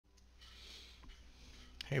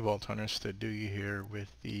Hey Vault Hunters, to do you here with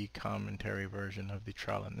the commentary version of the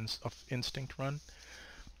Trial of Instinct run.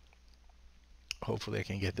 Hopefully I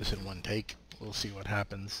can get this in one take. We'll see what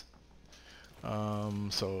happens.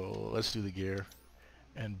 So let's do the gear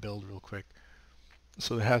and build real quick.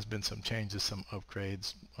 So there has been some changes, some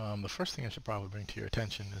upgrades. The first thing I should probably bring to your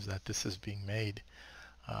attention is that this is being made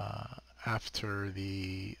after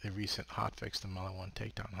the recent hotfix, the Melon 1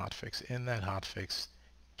 takedown hotfix. In that hotfix,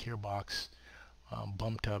 Gearbox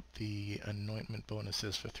bumped up the anointment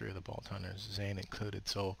bonuses for 3 of the Vault Hunters, Zane included.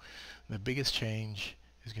 So the biggest change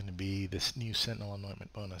is going to be this new Sentinel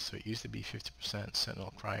anointment bonus. So it used to be 50%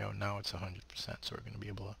 Sentinel cryo, now it's 100%. So we're going to be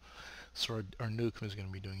able to sword our nuke is going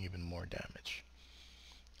to be doing even more damage.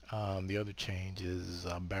 The other change is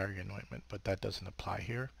barrier anointment, but that doesn't apply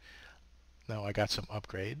here. Now I got some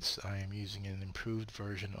upgrades. I am using an improved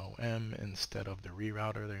version OM instead of the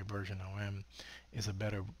rerouter. The version OM is a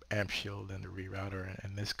better amp shield than the rerouter,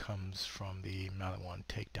 and this comes from the Mallet 1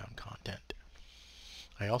 takedown content.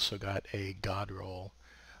 I also got a God roll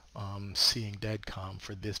seeing dead com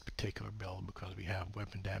for this particular build because we have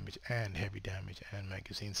weapon damage and heavy damage and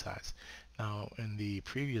magazine size. Now in the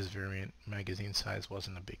previous variant, magazine size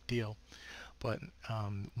wasn't a big deal, but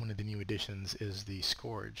one of the new additions is the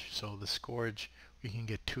Scourge. So the Scourge, we can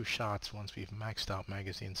get 2 shots once we've maxed out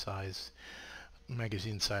magazine sizes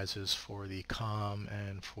for the comm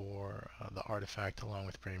and for the artifact, along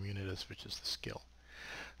with Premunitus, which is the skill.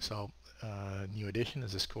 So new addition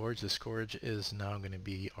is the Scourge. The Scourge is now going to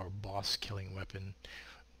be our boss killing weapon,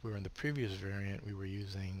 where in the previous variant we were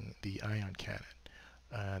using the ion cannon.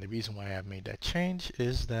 The reason why I've made that change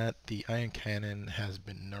is that the ion cannon has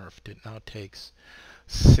been nerfed. It now takes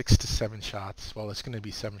 6 to 7 shots. Well, it's going to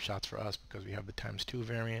be 7 shots for us because we have the ×2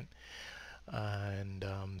 variant, and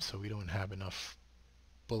so we don't have enough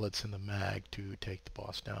bullets in the mag to take the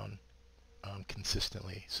boss down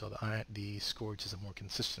consistently. So the Scourge is a more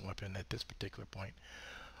consistent weapon at this particular point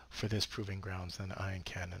for this proving grounds than the ion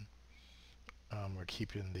cannon. We're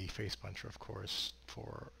keeping the face puncher, of course,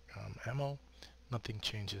 for ammo. Nothing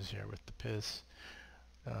changes here with the piss.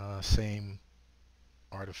 Same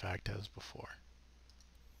artifact as before.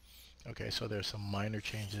 Okay, so there's some minor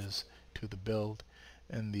changes to the build.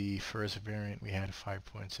 In the first variant we had 5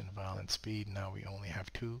 points in violent speed. Now we only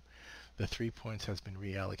have 2. The 3 points has been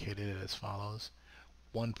reallocated as follows.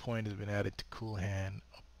 1 point has been added to cool hand.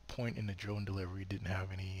 A point in the drone delivery. Didn't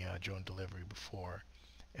have any drone delivery before.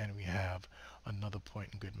 And we have another point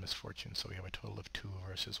in good misfortune. So we have a total of 2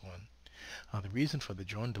 versus 1. The reason for the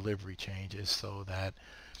drone delivery change is so that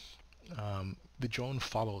the drone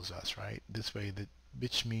follows us, right? This way,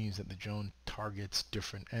 which means that the drone targets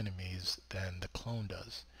different enemies than the clone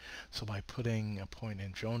does. So by putting a point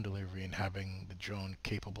in drone delivery and having the drone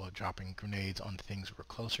capable of dropping grenades on things we're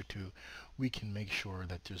closer to, we can make sure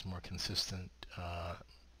that there's more consistent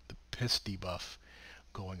the piss debuff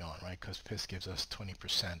going on, right? Because piss gives us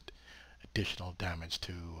 20% additional damage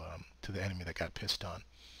to the enemy that got pissed on.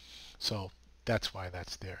 So that's why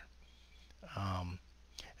that's there. And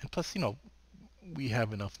plus, you know, we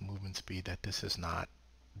have enough movement speed that this is not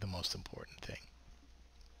the most important thing.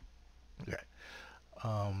 Okay.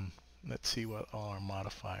 Let's see what all our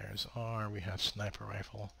modifiers are. We have sniper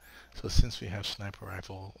rifle. So since we have sniper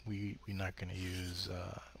rifle, we're not going to use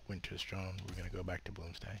Winter's drone. We're going to go back to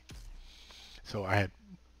Bloomsday. So I had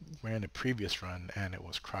ran a previous run and it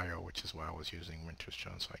was cryo, which is why I was using Winter's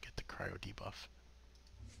drone, so I get the cryo debuff.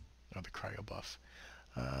 Or the cryo buff.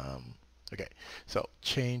 Okay, so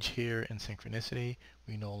change here in synchronicity.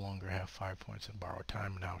 We no longer have 5 points in borrowed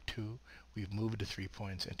time, now 2. We've moved the 3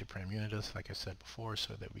 points into Premunitus, like I said before,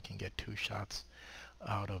 so that we can get 2 shots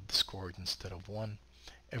out of the Scourge instead of 1.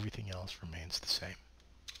 Everything else remains the same.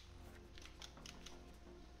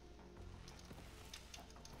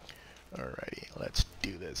 Alrighty, let's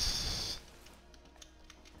do this.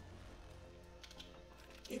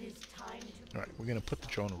 Alright, we're going to put the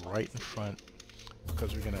drone right in front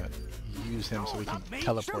because we're going to use him so we can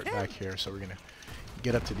teleport back here. So we're going to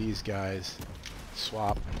get up to these guys,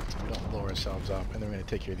 swap, so we don't blow ourselves up, and then we're going to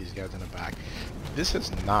take care of these guys in the back. This is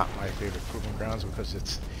not my favorite proving grounds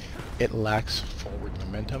because it lacks forward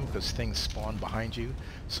momentum because things spawn behind you.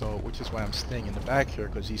 So, which is why I'm staying in the back here,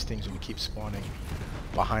 because these things are going to keep spawning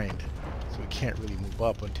behind. So we can't really move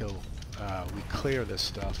up until we clear this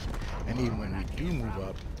stuff. And even when we do move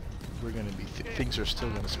up, we're going to be things are still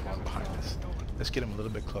going to spawn behind us. Let's get them a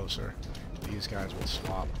little bit closer. These guys will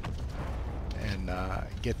swap and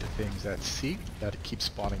get the things that keep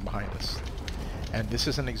spawning behind us. And this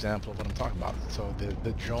is an example of what I'm talking about. So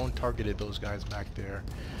the drone targeted those guys back there,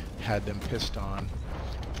 had them pissed on,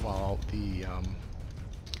 while the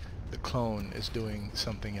clone is doing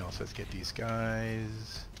something else. Let's get these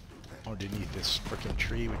guys underneath this frickin'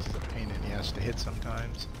 tree, which is a pain in the ass to hit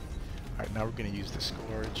sometimes. Alright, now we're going to use the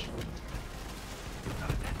Scourge.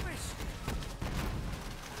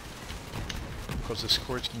 Because the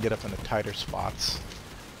Scourge can get up in the tighter spots.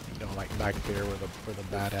 You know, like back there where the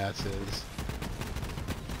badass is.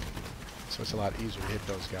 So it's a lot easier to hit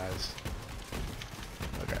those guys.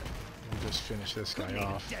 Okay, we'll just finish this guy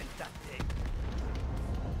off.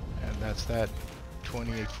 And that's that.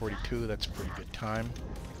 28:42, that's a pretty good time.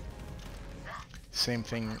 Same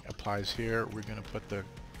thing applies here. We're going to put the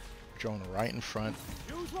drone right in front.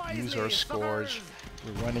 Use our Scourge.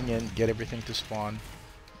 We're running in, get everything to spawn.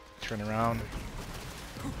 Turn around.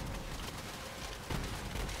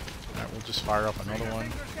 Alright, we'll just fire up another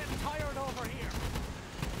one.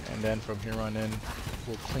 And then from here on in,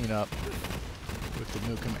 we'll clean up with the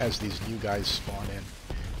nukem as these new guys spawn in.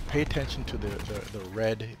 Pay attention to the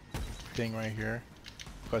red thing right here,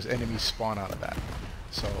 because enemies spawn out of that.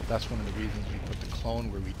 So that's one of the reasons we put the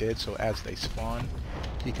clone where we did, so as they spawn,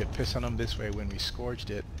 he could piss on them this way when we scourged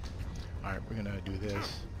it. Alright, we're gonna do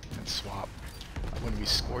this and swap. When we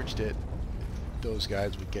scourged it, those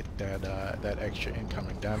guys would get that extra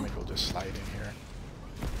incoming damage. We'll just slide in here.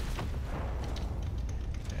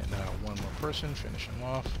 And one more person, finish him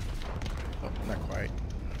off. Oh, not quite.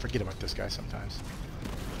 Forget about this guy sometimes.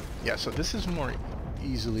 Yeah, so this is more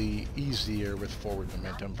easier with forward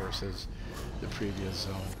momentum versus the previous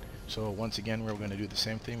zone. So once again, we're going to do the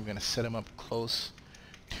same thing. We're going to set him up close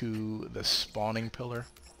to the spawning pillar.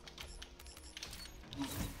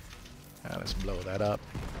 Now let's blow that up.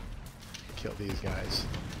 Kill these guys.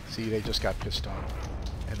 See, they just got pissed on.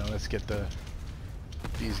 And now let's get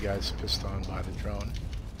these guys pissed on by the drone.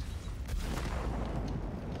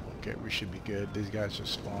 Okay, we should be good. These guys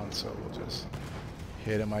just spawned, so we'll just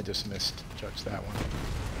hit them. I just missed. Judge that one.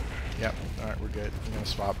 Yep. Alright, we're good. I'm going to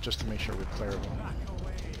swap just to make sure we're clear of them.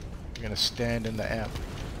 We're going to stand in the amp.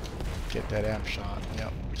 Get that amp shot.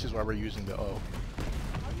 Yep. Which is why we're using the O.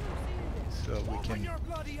 So we can...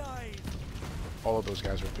 All of those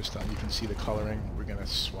guys are pissed on. You can see the coloring. We're going to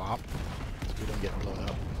swap so we don't get blown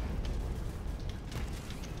up.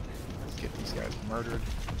 Let's get these guys murdered.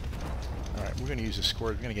 Alright, we're going to use the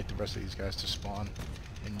Scourge. We're going to get the rest of these guys to spawn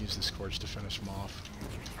and use the Scourge to finish them off.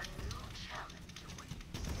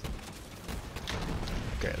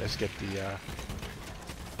 Okay, let's get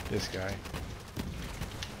this guy.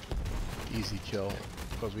 Easy kill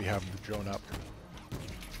because we have the drone up.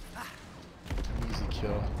 Easy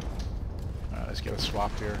kill. Let's get a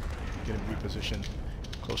swap here. Get him repositioned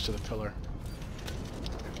close to the pillar.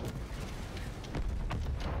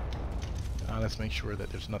 Let's make sure that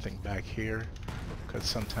there's nothing back here, because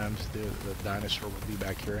sometimes the dinosaur will be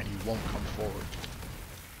back here and he won't come forward.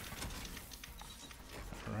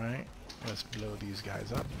 Alright, let's blow these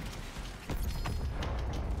guys up.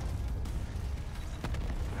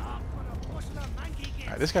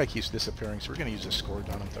 Alright, this guy keeps disappearing, so we're going to use a Scourge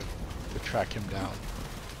on him to track him down.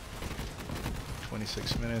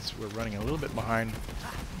 26 minutes. We're running a little bit behind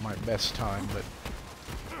my best time, but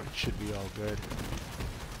it should be all good.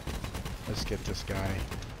 Let's get this guy.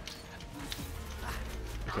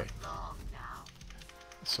 Okay.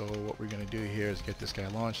 So what we're going to do here is get this guy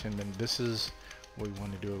launched, and then this is what we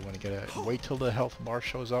want to do. We want to get a wait till the health bar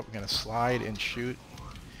shows up. We're going to slide and shoot,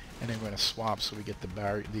 and then we're going to swap so we get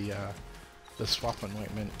the swap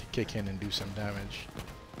anointment to kick in and do some damage.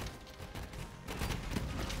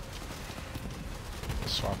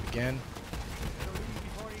 Swap again.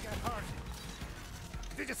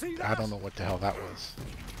 I don't know what the hell that was.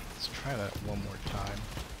 Let's try that one more time.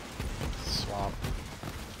 Swap.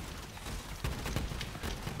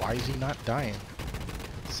 Why is he not dying?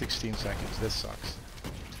 16 seconds. This sucks.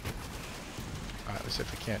 Alright, let's see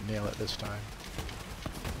if we can't nail it this time.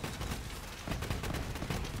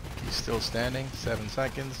 He's still standing. 7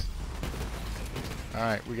 seconds.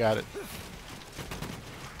 Alright, we got it.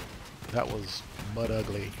 That was butt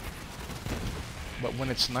ugly. But when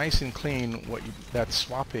it's nice and clean, that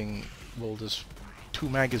swapping will just 2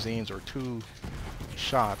 magazines or 2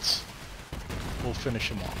 shots will finish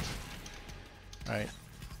him off. Right?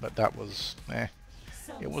 But that was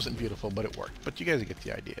it wasn't beautiful, but it worked. But you guys get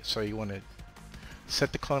the idea. So you want to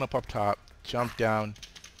set the clone up top, jump down,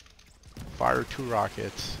 fire 2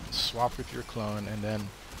 rockets, swap with your clone, and then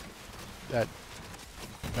that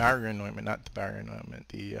barrier anointment, not the barrier anointment,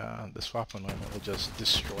 the swap anointment will just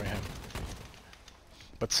destroy him.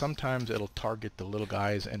 But sometimes it'll target the little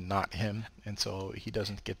guys and not him, and so he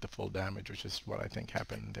doesn't get the full damage, which is what I think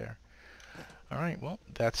happened there. Alright, well,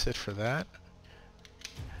 that's it for that.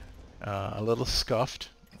 A little scuffed,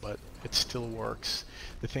 but it still works.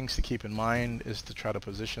 The things to keep in mind is to try to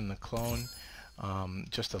position the clone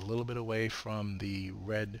just a little bit away from the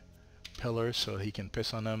red pillars so he can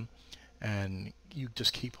piss on them, and you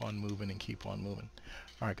just keep on moving and keep on moving.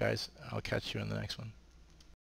 Alright guys, I'll catch you in the next one.